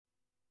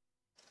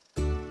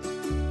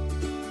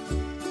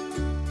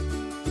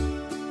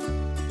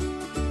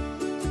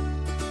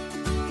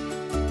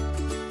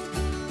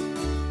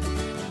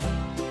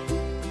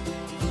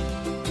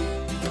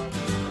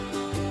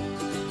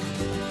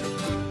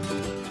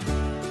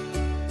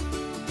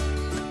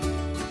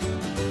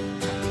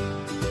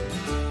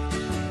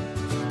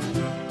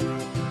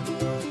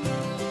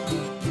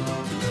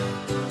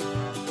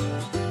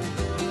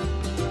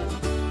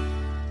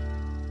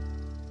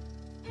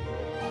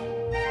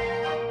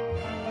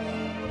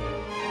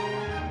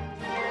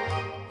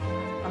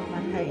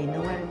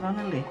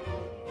fan yli.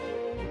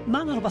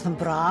 Mae yna rhywbeth yn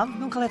braf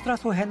mewn cael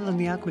edrach o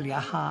henlyniau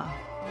gwyliau ha.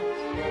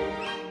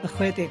 Y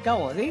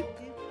 60au oedd hi,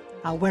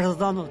 a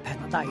werddon oedd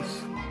pen o daith.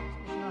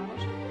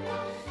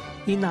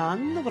 I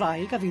nan y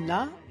wraig a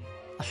finna,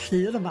 a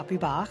llyr y mabi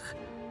bach,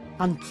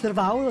 antur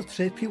fawr o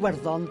trip i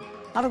werddon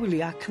ar y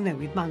wyliau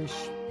Cynewid Mans.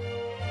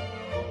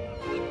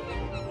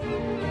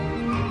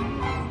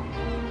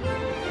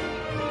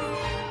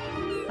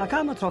 Ac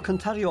am y tro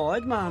cyntaf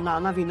rioed mae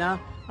nan a finna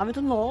a mynd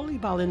yn ôl i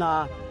Balyn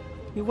A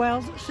i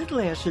weld sut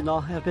les yno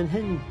erbyn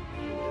hyn.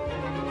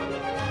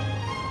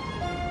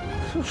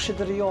 Rwysyd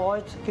yr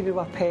rioed cyn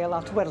i'w apel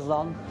at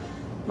Werddon.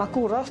 Mae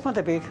gwras mae'n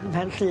debyg yn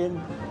Pen Llŷn.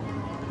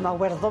 Mae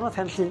Werddon yn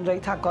Pen Llŷn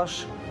reit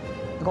agos.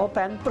 Ac o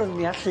ben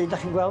bryniau Llŷn,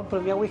 da chi'n gweld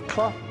bryniau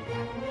wiclo.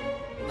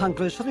 Pan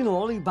groesodd ni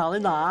nôl i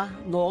Balyn A,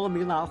 nôl yn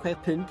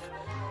 1965,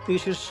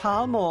 ges i'r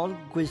sal môr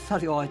gweitha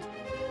rioed.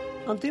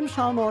 Ond dim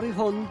sal môr i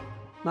hwn,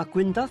 mae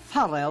Gwyndaf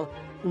Ffarel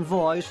yn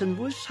foi sy'n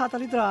fwy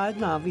sadar i draed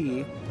na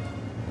fi.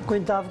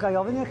 Gwyndaf, gai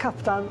ofyn i'r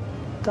captan,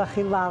 da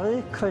chi'n laru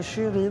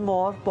croesi'r un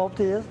môr bob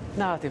dydd?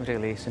 Na, dim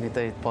rili. Swn i'n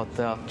dweud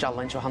bod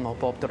challenge wahanol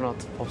bob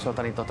diwrnod, bob tro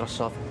da ni'n dod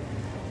drosodd.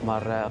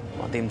 Mae'r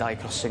dim dau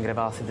crossing rhai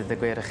fath i ddweud y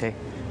gwir i chi.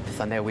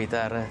 Pethau newid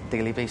ar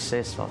daily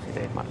basis, fel chi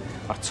dweud.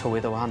 Mae'r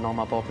tywydd o wahanol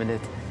ma bob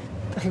munud.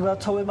 Da chi'n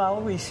gweld tywydd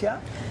mawr weithiau?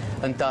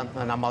 Yndan,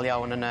 yn aml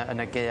iawn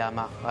yn y geia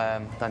yma.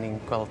 Da ni'n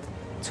gweld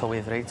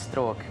tywydd reit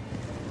drwg.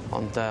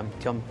 Ond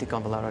diolch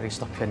digon fel ar ei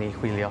stopio ni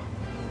chwilio.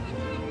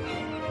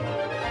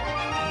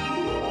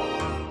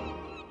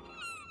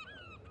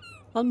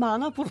 Ond mae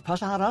yna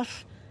bwrpas arall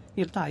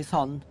i'r daith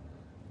hon.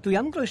 Dwi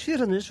am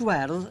groesi'r ynys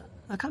werdd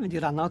ac am mynd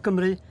i'r Anno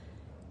Gymru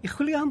i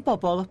chwilio am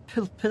bobl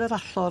pilpyd yr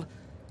allor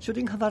sydd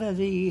wedi'n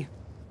cyfareddu i.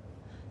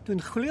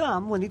 Dwi'n chwilio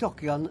am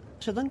weinidogion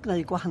sydd yn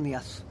gwneud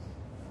gwahaniaeth.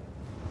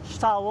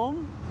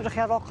 Stalwm, ydych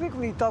chi ar ochr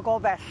gweinidog o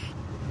bell,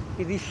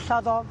 i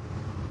ddillad o,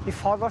 i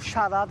ffordd o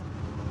siarad,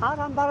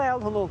 a'r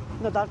ambarel hwnnw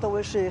yn y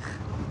dardywys sych.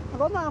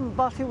 Ac oedd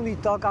amball i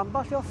weinidog,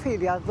 amball i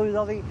offeiriad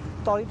ddwyddodd i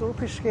doi drwy'r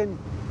pisgyn.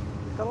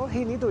 Gafodd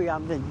hyn i dwi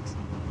am fynd.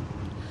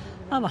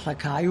 A falle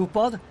cael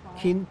wybod,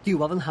 cyn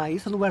diwedd yn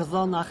haith yn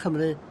Werddon a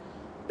Chymru,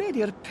 be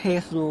di'r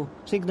peth nhw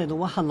sy'n gwneud nhw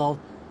wahanol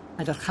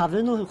a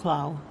dyrchafu nhw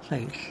chlaw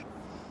lleill.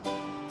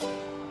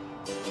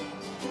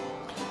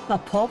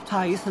 Mae pob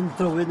taith yn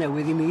drywydd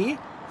newydd i mi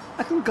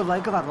ac yn gyfle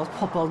i gyfarfod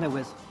pobl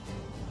newydd.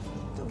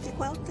 Dwi wedi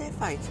gweld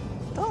defaid.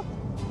 Do.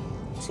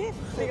 Ti?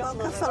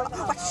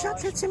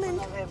 Wasiad lle ti'n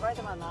mynd?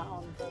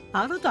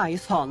 Ar y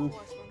daith hon,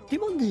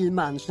 dim ond un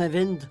man sy'n ei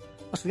fynd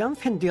os fi am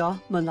ffendio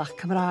mynach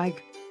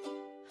Cymraeg,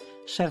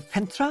 sef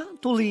Pentra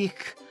Dwlig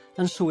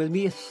yn Swydd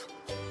Myth.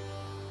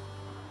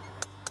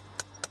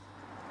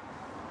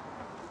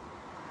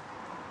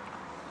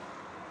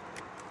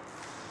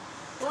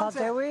 Ta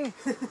Dewi?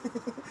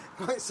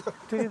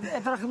 Dwi'n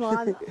edrych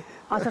ymlaen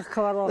at eich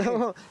cyfarfod.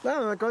 Na,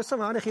 mae goes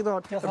yma, i chi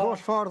ddod, y holl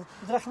ffordd.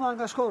 Edrych ymlaen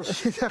gael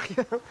sgwrs.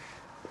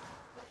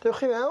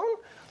 Dewch chi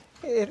fewn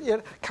i'r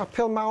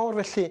capel mawr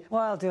felly.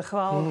 Wel, diolch yn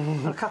fawr.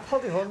 Yr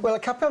capel di hwn. Wel,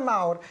 y capel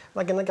mawr,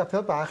 mae gen y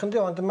capel bach yn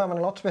ond yma, mae'n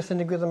lot o beth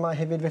yn digwydd yma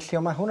hefyd felly,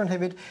 ond mae hwn yn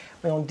hefyd,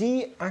 mae o'n di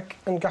ac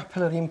yn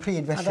gapel yr un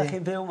pryd felly. A da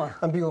chi'n byw yma?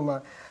 Yn byw yma.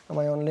 A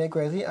mae o'n le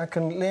gweddi ac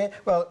yn le,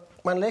 wel,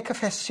 mae'n le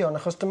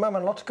cyffesion, achos dyma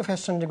mae'n lot o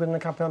cyffesion yn digwydd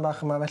yn y capel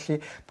bach yma, felly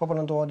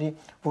pobl yn dod i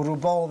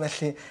bwrw bol,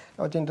 felly,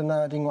 a wedyn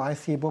dyna ydy'n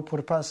ngwaith i bob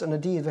pwrpas yn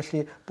y dydd,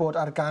 felly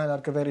bod ar gael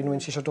ar gyfer unrhyw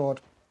un sy'n eisiau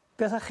dod.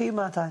 Beth â chi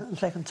yma ta, yn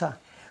lle cynta?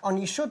 O'n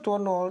i eisiau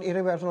dod nôl i'r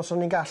Iwerddon os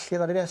o'n i'n gallu,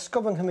 ddod i'r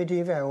esgob yn cymryd i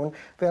fewn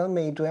fel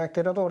meidwy ac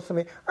dweud wrtho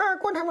fi,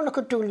 gwan have a look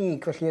at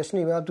Dwlig, felly ys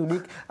ni fel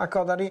Dwlig, ac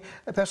oedd ar y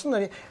person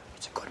ar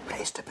it's a good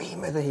place to be,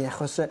 meddwl hi,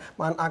 achos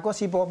mae'n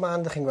agos i bob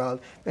man, ddech chi'n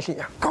gweld, felly,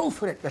 go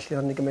for it,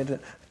 felly o'n i gymryd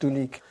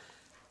Dwlig.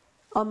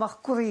 Ond mae'ch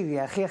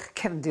gwreiddiau chi, eich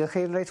cefndir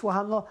chi'n reit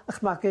wahanol, eich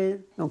magu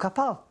mewn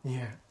capal.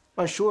 Ie.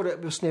 Mae'n siŵr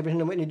bys neb yn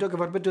hyn yn weinidog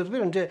efo'r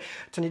bydyddwyr, ond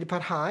ta ni wedi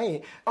parhau.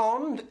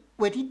 Ond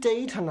wedi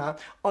deud hynna,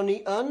 o'n i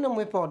yn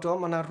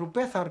ymwybodol, mae yna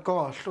rhywbeth ar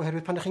goll,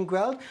 oherwydd pan ydych chi'n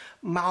gweld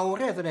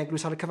mawredd yr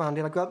eglwys ar y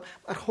cyfandir, a gweld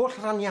yr holl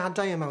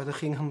raniadau yma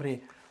oeddech chi yng Nghymru.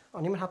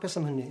 O'n i'n hapus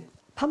am hynny.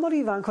 Pa mor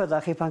ifanc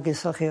oeddech chi pan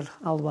geisoch chi'r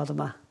alwad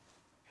yma?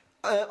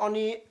 O'n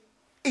i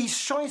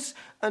eisoes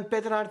yn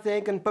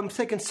 40 yn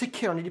 15 yn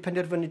sicr, o'n i wedi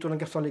penderfynu dod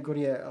yn Gatholig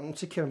o'r ie, yn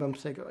sicr yn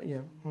 15,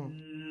 ie.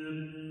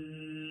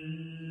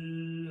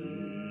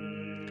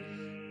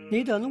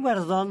 Nid yn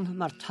Werddon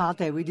mae'r ta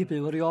Dewi di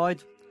byw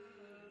erioed.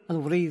 Yn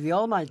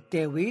wreiddiol mae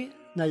Dewi,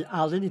 neu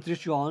Alun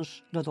Idris Jones,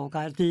 yn dod o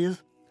Gaerdydd.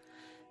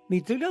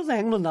 Mi driliodd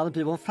 10 mlynedd yn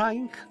byw yn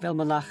Ffrainc fel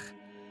mynach,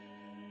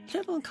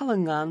 lle roedd yn cael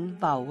yngan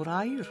fawr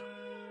air.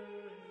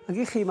 Ac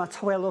i chi mae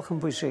tawelwch yn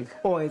bwysig.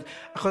 Oedd,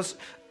 achos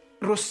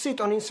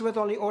rwsyd o'n i'n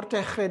sylweddoli o'r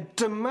dechrau,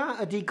 dyma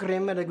ydi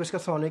grym yr Eglwys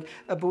Gatholig,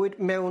 y bwyd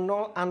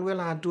mewnol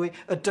anweladwy,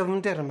 y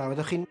dyfnder yma,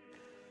 wedoch chi'n...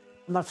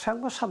 Mae'r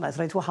trefn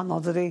gwasanaeth reit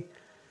wahanol dydi.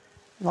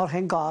 Mor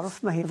hen gorff,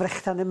 mae hi'n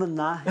frechtan i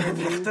myna.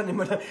 Frechtan i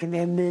myna.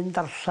 Hi'n mynd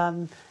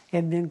darllan,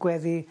 emyn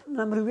gweddi.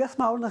 Mae'n amrywiaeth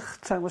mawr n'ch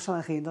trefn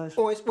gwasanaeth chi, does?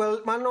 Oes,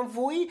 wel, mae'n o'n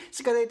fwy,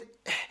 sy'n gael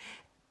dweud,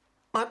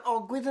 mae'n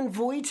ogwydd yn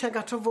fwy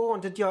tuag at o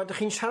fôn, dydy o, ydych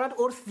chi'n siarad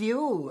wrth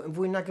ddiw yn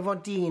fwy nag efo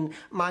dyn.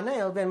 Mae yna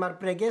elfen, mae'r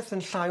bregaeth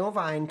yn llai o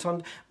faint,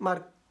 ond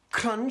mae'r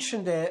crunch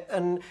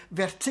yn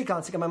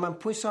vertigal, mae'n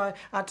pwyso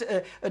at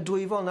y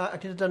dwyfol na.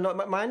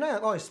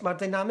 Mae'r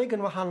dynamig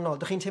yn wahanol.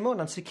 Dych chi'n teimlo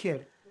hwnna'n sicr?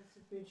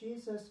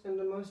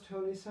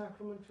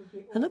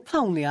 Yn y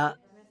pawnia,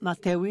 mae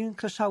Dewi'n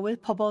croesawu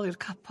pobl i'r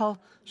capel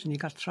sy'n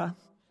ei gartra.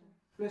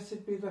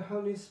 Blessed be the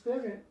Holy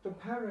Spirit, the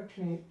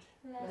Paraclete.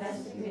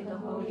 Blessed be the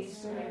Holy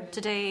Spirit.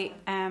 Today,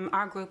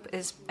 our group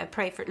is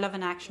Pray for Love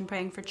in Action,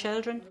 praying for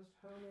children.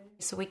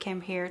 So we came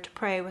here to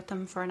pray with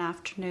them for an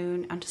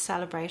afternoon and to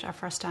celebrate our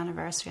first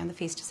anniversary on the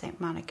Feast of St.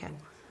 Monica.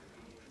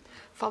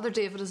 Father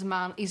David is a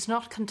man, he's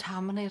not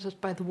contaminated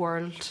by the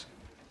world.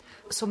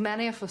 So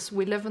many of us,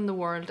 we live in the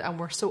world and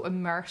we're so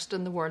immersed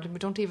in the world and we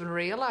don't even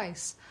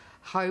realise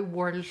how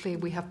worldly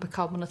we have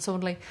become. And it's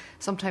only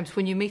sometimes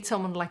when you meet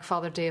someone like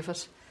Father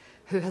David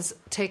who has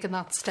taken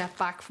that step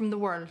back from the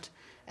world,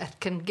 it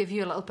can give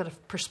you a little bit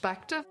of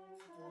perspective.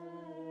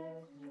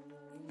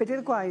 Be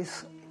di'r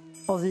gwaith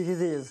o ddydd I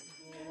ddydd?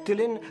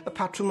 Dilyn y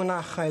patrwm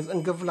mynachaidd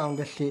yn gyflawn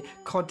felly,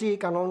 codi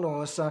ganol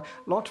nos a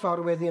lot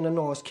fawr weddi yn y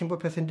nos cyn bod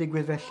pethau'n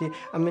digwydd felly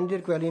a mynd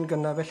i'r gwely'n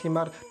gynnar felly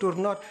mae'r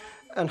diwrnod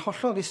yn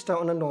hollol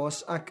ddistaw yn y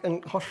nos ac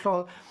yn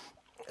hollol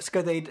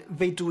sgyddeud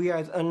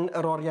feudwyaidd yn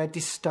yr oriau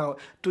distaw.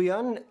 Dwi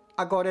yn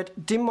agored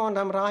dim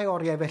ond am rai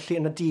oriau felly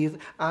yn y dydd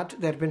ad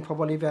dderbyn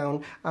pobl I fewn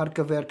ar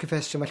gyfer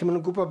cyffesio. Felly maen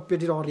nhw'n gwybod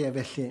beth yw'r oriau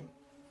felly.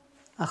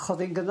 A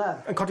chodi'n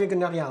gynnar? Yn codi'n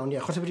gynnar iawn, ie.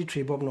 Achos wedi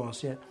tri bob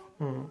nos, ie.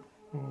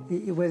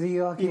 I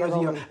weddio ac I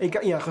weddio.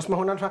 Ie, achos mae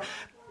hwnna'n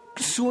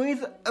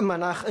swydd y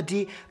mynach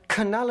ydy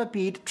cynnal y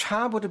byd tra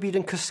bod y byd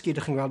yn cysgu,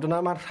 dych chi'n gweld.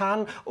 Dyna mae'r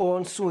rhan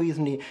o'n swydd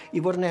ni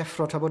I fod yn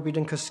effro tra bod y byd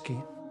yn cysgu.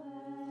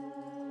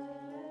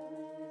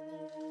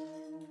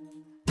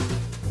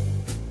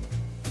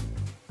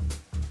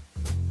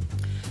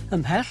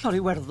 Ymhell o'r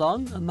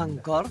Iwerddon, ym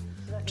Mangor,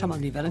 tra mae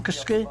nifer yn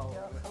cysgu,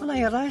 mae yna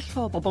eraill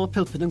o bobl y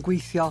pilpyn yn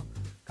gweithio.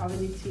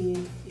 Gofyn I ti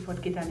I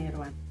fod gyda ni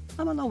rwan.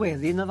 A mae yna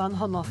weddi yn y fan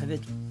honno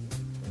hefyd.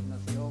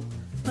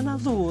 Mae yna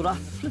ddŵr a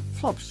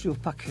flip-flops i'w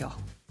pacio.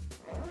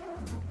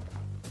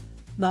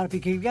 Mae'r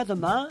bugeiliad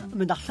yma yn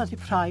mynd allan I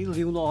prail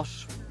rhyw nos.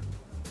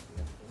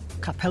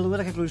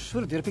 Capelwyr ac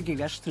eglwyswyr ydy'r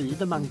bugeiliad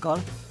stryd ym Mangor,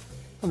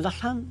 yn mynd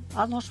allan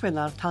ar nos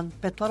Wener tan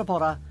 4 y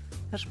bora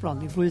ers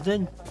bron I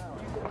flwyddyn.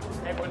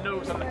 Everyone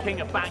knows I'm the king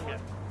of banger.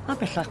 A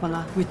bellach mae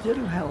yna wydyr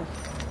i'w hel.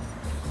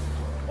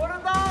 Bore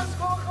da,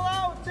 sgwch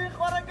law, ti'n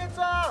chwarae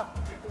gyda?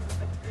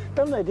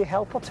 Fel wneud I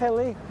help o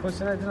teli. Pwy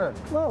sy'n neud hynna?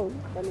 Wel,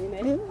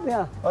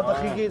 ia. O, da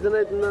chi gyd yn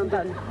neud hynna,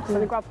 yndyn? Da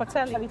ni'n gweld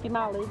poteli wedi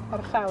malu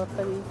ar y llawr,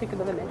 da ni'n digwydd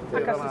o fyny.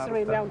 Ac os oes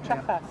rhywun mewn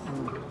trafferth,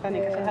 da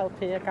ni'n gallu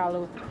helpu a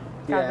galw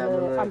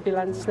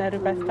ambulance neu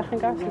rhywbeth, da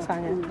chi'n gael sy'n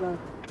sangen.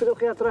 Bydwch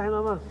chi adra heno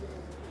yma?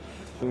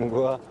 Dwi'n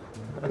gwybod.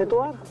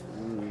 4?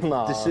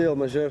 Na. Di syl,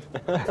 mae'n siwr.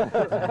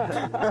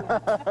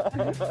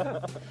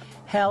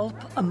 Help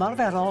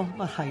ymarferol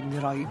mae rhaid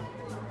I roi.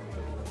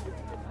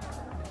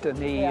 Dyn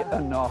ni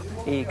yno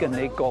I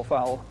gynnig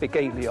gofal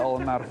bugeiliol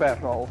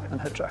ymarferol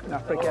yn hytrach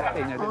na'r pregethu.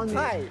 Ond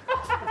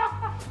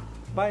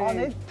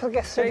nid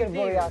pregethu i'r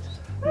bwriad?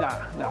 Na,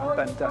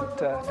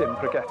 bendant dim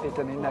pregethu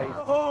dyn ni'n neud.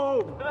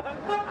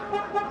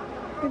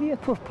 Be di y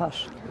pwrpas?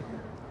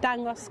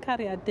 Dangos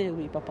cariad Duw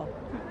I bobl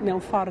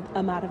mewn ffordd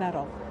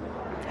ymarferol,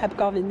 heb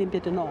gofyn ddim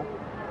byd yn ôl.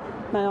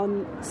 Mae o'n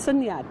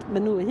syniad,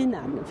 maen nhw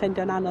hunan yn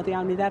ffeindio'n anodd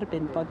iawn I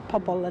dderbyn bod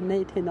pobl yn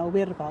neud hyn o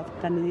wirfodd,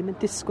 da ni ddim yn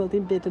disgwyl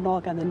ddim byd yn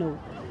ôl gan nhw.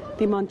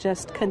 Dim ond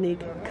just cynnig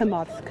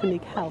cymorth,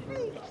 cynnig help.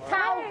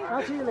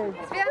 A ti le?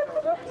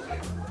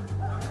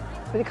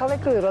 Wedi cael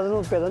egluro iddyn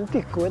nhw beth yn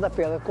digwydd a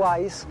beth y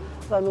gwaith.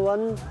 Oedden nhw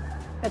yn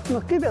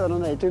edmygu beth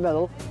nhw'n neud, dwi'n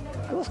meddwl.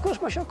 Wrth gwrs,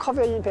 mae eisiau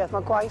cofio un peth,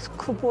 mae gwaith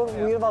cwbl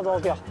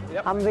wirfoddol dio.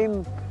 Am ddim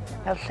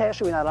lles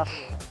rhywun arall.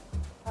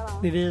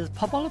 Mi fydd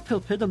pobl y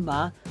pilpyd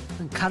yma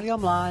yn cario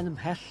ymlaen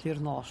ymhell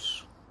i'r nos.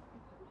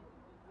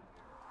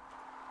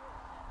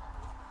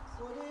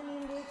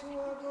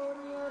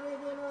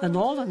 Yn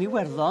ôl yn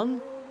Iwerddon,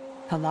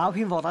 pan ddaw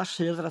hi'n fora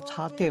sydd ar y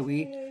tad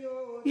Dewi,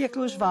 I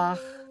eglwys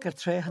fach ger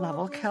tre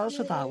hynafol Cels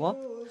y Dawob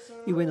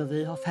I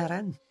weinyddu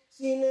offeren.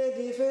 Y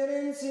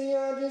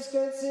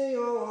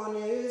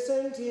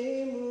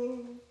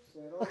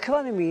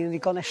cyfan I mi yn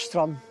ddigon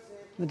estron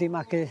wedi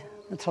magu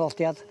y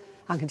traddodiad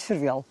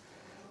anghyffurfiol.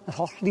 Yr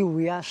holl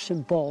liwia,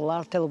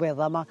 symbola'r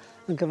delwedda yma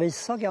yn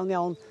gyfoethog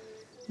iawn.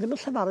 Ddim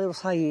yn llefaru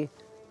wrth I,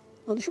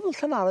 ond eisiau bod yn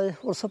llefaru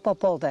wrth y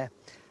bobl de.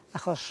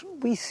 Achos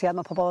weithiau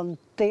mae pobl yn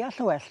deall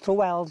yn well drwy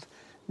weld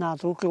na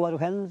drwy glywed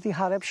rhywun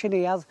ddihareb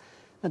Sinead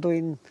na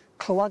dwi'n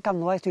clywed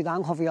ganwaith dwi'n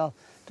anghofio,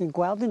 dwi'n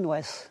gweld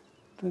unwaith,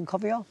 dwi'n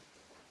cofio.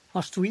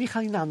 Os dwi wedi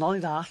cael ein anol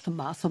I ddall y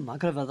math yma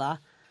grefydda,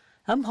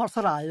 ym Mhorth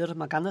yr Aur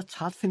mae gan y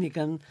tad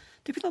Ffinigan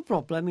dipyn o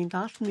broblem i'n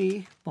dall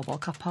ni,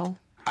 bobl capel.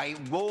 I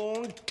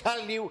won't tell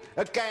you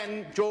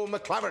again, Joe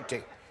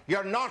McClaverty.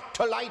 You're not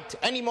to light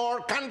any more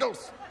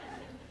candles.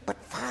 But,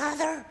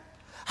 Father,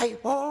 I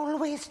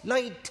always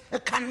light a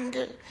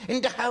candle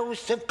in the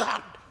house of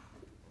God.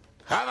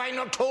 Have I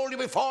not told you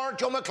before,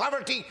 Joe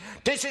McClaverty,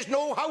 this is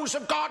no house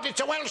of God,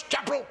 it's a Welsh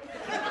chapel.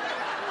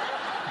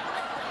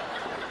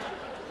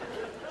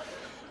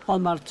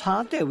 Ond mae'r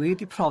tad Dewi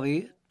wedi profi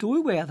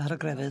 2 wedd ar y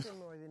grefydd.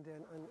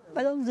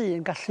 Mae o'n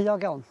ddyn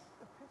galluog iawn.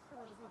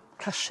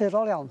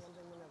 clasurol iawn.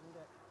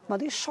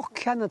 Mae di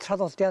socian y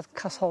traddodiad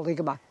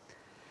catholig yma.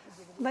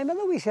 Mae'n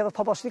meddwl weithiau fod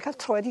pobl sydd wedi cael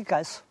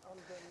troedigaeth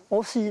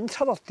o llun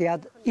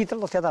traddodiad i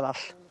traddodiad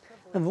arall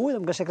yn fwy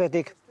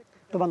ymgysegredig.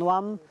 Rwy'n nhw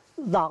am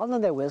ddal yn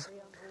y newydd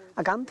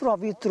ac am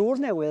brofi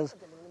drwy'r newydd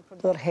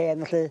byddai'r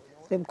hen felly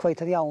ddim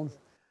cweith yn iawn.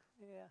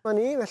 Mae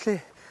ni felly,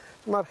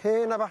 mae'r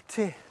hen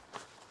abati.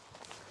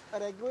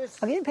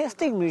 Ac un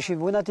peth English i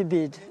fwy na dim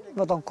byd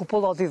fod o'n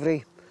cwpl o ddifri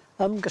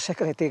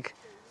ymgysegredig.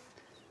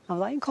 A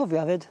fyddai'n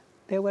cofio fyd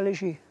be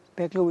welis i,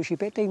 be glywis i,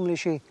 be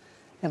English i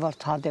efo'r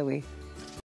tad dewi.